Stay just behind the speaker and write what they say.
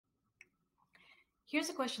Here's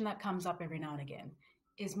a question that comes up every now and again.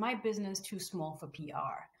 Is my business too small for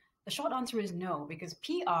PR? The short answer is no, because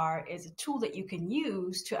PR is a tool that you can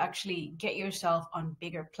use to actually get yourself on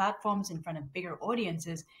bigger platforms in front of bigger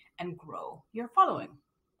audiences and grow your following.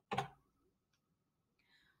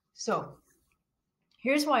 So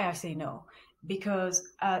here's why I say no.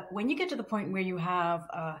 Because when you get to the point where you have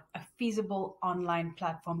a feasible online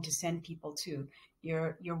platform to send people to,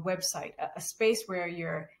 your website, a space where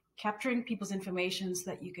you're capturing people's information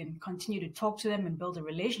so that you can continue to talk to them and build a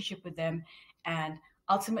relationship with them and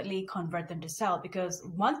ultimately convert them to sell. Because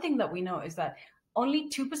one thing that we know is that only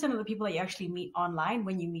 2% of the people that you actually meet online,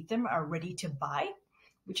 when you meet them, are ready to buy,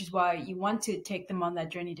 which is why you want to take them on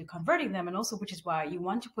that journey to converting them. And also, which is why you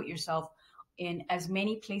want to put yourself in as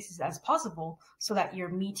many places as possible so that you're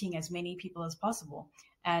meeting as many people as possible.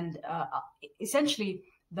 And essentially,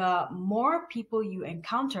 the more people you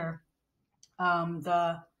encounter,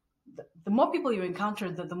 the more people you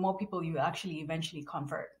encounter, the more people you actually eventually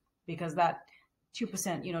convert, because that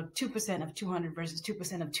 2%, 2% of 200 versus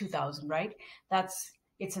 2% of 2,000, right?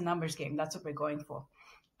 It's a numbers game. That's what we're going for.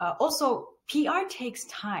 Also, PR takes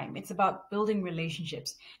time. It's about building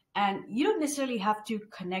relationships. And you don't necessarily have to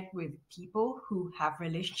connect with people who have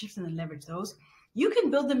relationships and then leverage those. You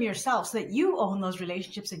can build them yourself so that you own those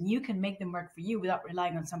relationships and you can make them work for you without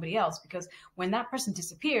relying on somebody else. Because when that person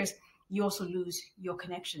disappears, you also lose your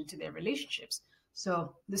connection to their relationships.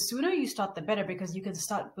 So the sooner you start, the better, because you can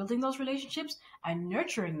start building those relationships and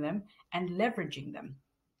nurturing them and leveraging them.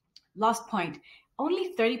 Last point,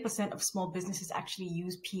 only 30% of small businesses actually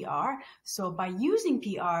use PR. So by using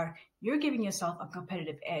PR, you're giving yourself a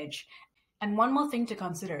competitive edge. And one more thing to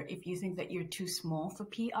consider, if you think that you're too small for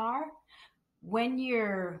PR, when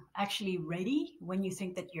you're actually ready, when you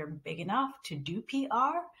think that you're big enough to do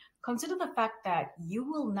PR, consider the fact that you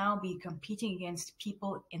will now be competing against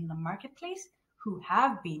people in the marketplace who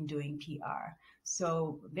have been doing PR.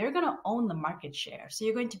 So they're going to own the market share. So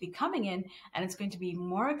you're going to be coming in and it's going to be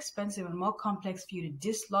more expensive and more complex for you to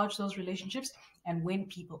dislodge those relationships and win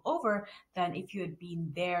people over than if you had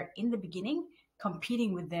been there in the beginning,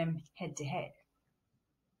 competing with them head to head.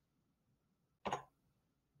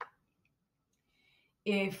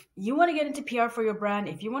 If you want to get into PR for your brand,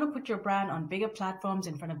 if you want to put your brand on bigger platforms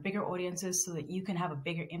in front of bigger audiences so that you can have a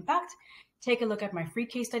bigger impact, take a look at my free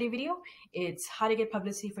case study video. It's how to get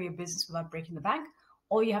publicity for your business without breaking the bank.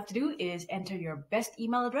 All you have to do is enter your best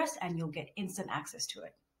email address and you'll get instant access to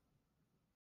it.